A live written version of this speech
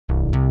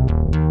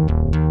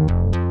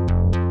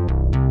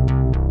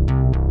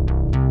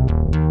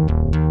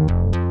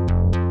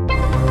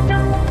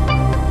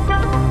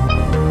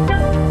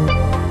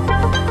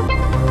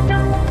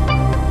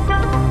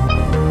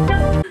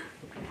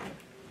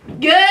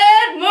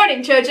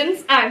morning,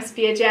 Trojans. I'm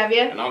Sophia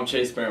Javia. And I'm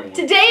Chase Barrymore.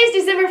 Today is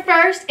December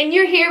 1st, and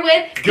you're here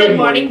with Good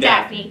Morning,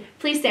 Daphne.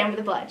 Please stand for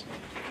the pledge.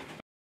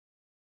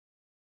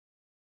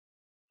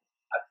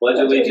 I pledge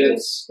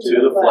allegiance to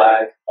the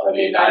flag of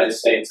the United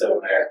States of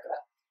America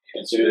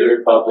and to the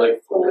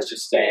republic for which it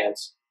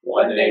stands,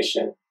 one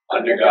nation,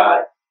 under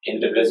God,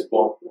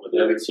 indivisible, with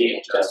liberty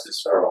and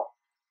justice for all.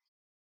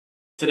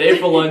 Today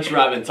for lunch, we're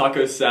having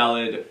taco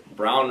salad,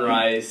 brown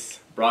rice,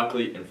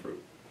 broccoli, and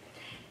fruit.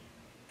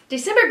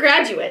 December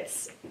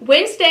graduates.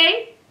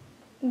 Wednesday,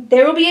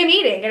 there will be a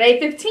meeting at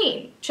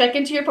 8:15. Check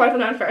into your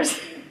Parthenon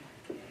first.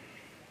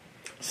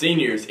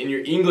 Seniors, in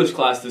your English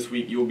class this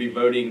week, you will be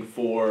voting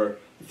for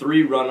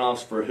 3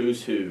 runoffs for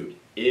Who's Who.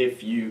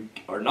 If you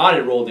are not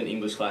enrolled in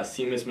English class,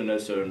 see Ms.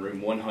 Minoso in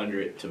room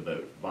 100 to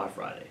vote by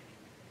Friday.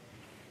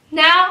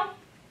 Now,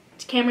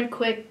 it's Cameron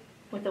Quick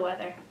with the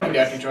weather. Good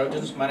afternoon,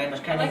 Trojans. My name is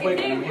Cameron Quick,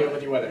 and I'm here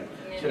with your weather.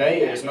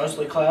 Today it is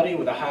mostly cloudy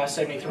with a high of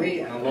 73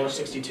 and a low of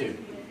 62.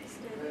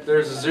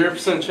 There's a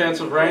 0% chance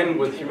of rain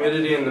with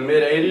humidity in the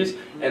mid-80s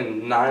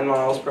and 9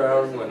 miles per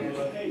hour wind.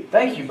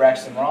 Thank you,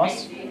 Braxton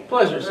Ross.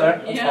 Pleasure,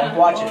 sir. Let's home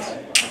watches.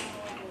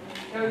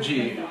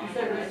 G.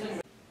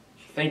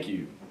 Thank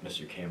you,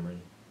 Mr.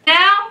 Cameron.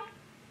 Now,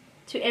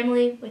 to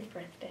Emily with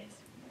birthdays.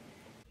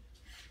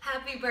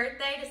 Happy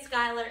birthday to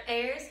Skylar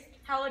Ayers.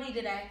 How old are you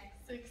today?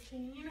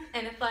 16.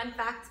 And a fun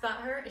fact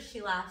about her is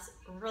she laughs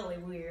really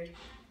weird.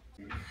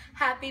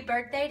 Happy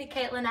birthday to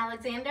Caitlin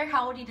Alexander.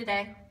 How old are you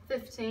today?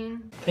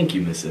 15. Thank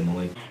you, Miss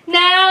Emily.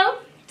 Now,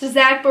 to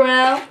Zach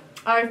Burrell,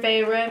 our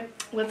favorite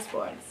with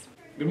sports.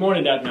 Good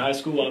morning, Daphne High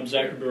School. I'm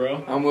Zachary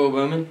Burrell. I'm Will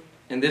Bowman,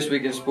 and this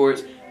week in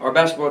sports, our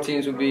basketball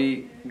teams will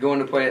be going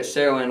to play at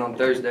Saraland on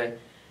Thursday,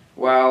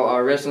 while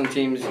our wrestling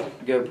teams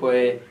go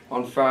play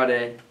on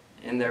Friday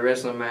in their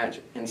wrestling match.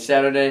 And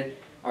Saturday,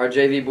 our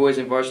JV boys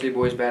and varsity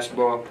boys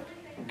basketball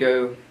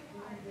go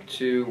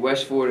to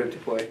West Florida to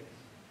play.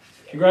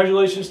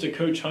 Congratulations to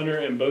Coach Hunter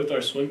and both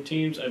our swim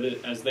teams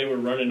as they were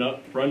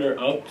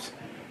runner-ups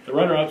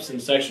in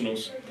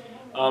sectionals.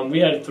 We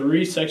had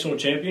 3 sectional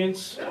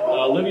champions.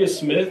 Olivia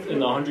Smith in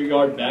the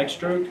 100-yard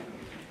backstroke,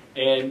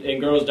 and in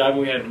girls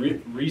diving we had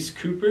Reese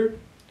Cooper.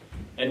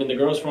 And in the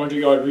girls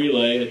 400-yard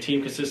relay, a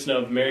team consisting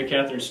of Mary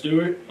Catherine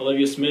Stewart,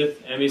 Olivia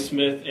Smith, Emmy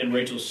Smith, and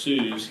Rachel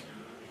Sues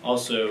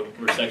also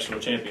were sectional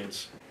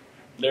champions.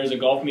 There's a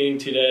golf meeting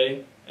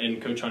today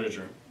in Coach Hunter's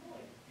room.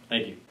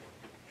 Thank you.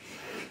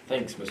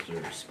 Thanks,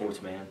 Mr.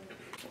 Sportsman.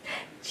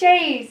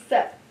 Chase,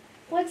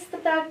 what's the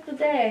fact of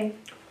the day?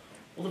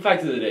 Well, the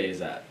fact of the day is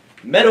that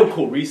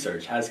medical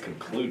research has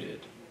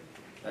concluded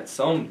that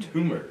some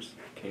tumors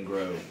can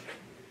grow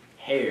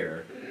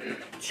hair,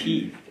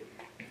 teeth,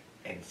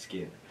 and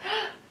skin.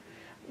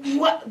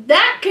 What?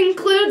 That's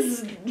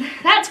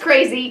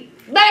crazy.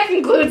 That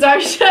concludes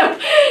our show.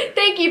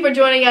 Thank you for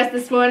joining us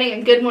this morning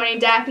on Good Morning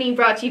Daphne,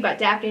 brought to you by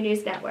Daphne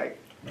News Network.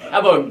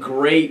 Have a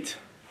great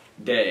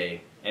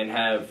day and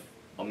have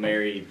a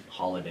merry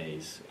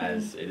holidays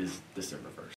as it is December 1st.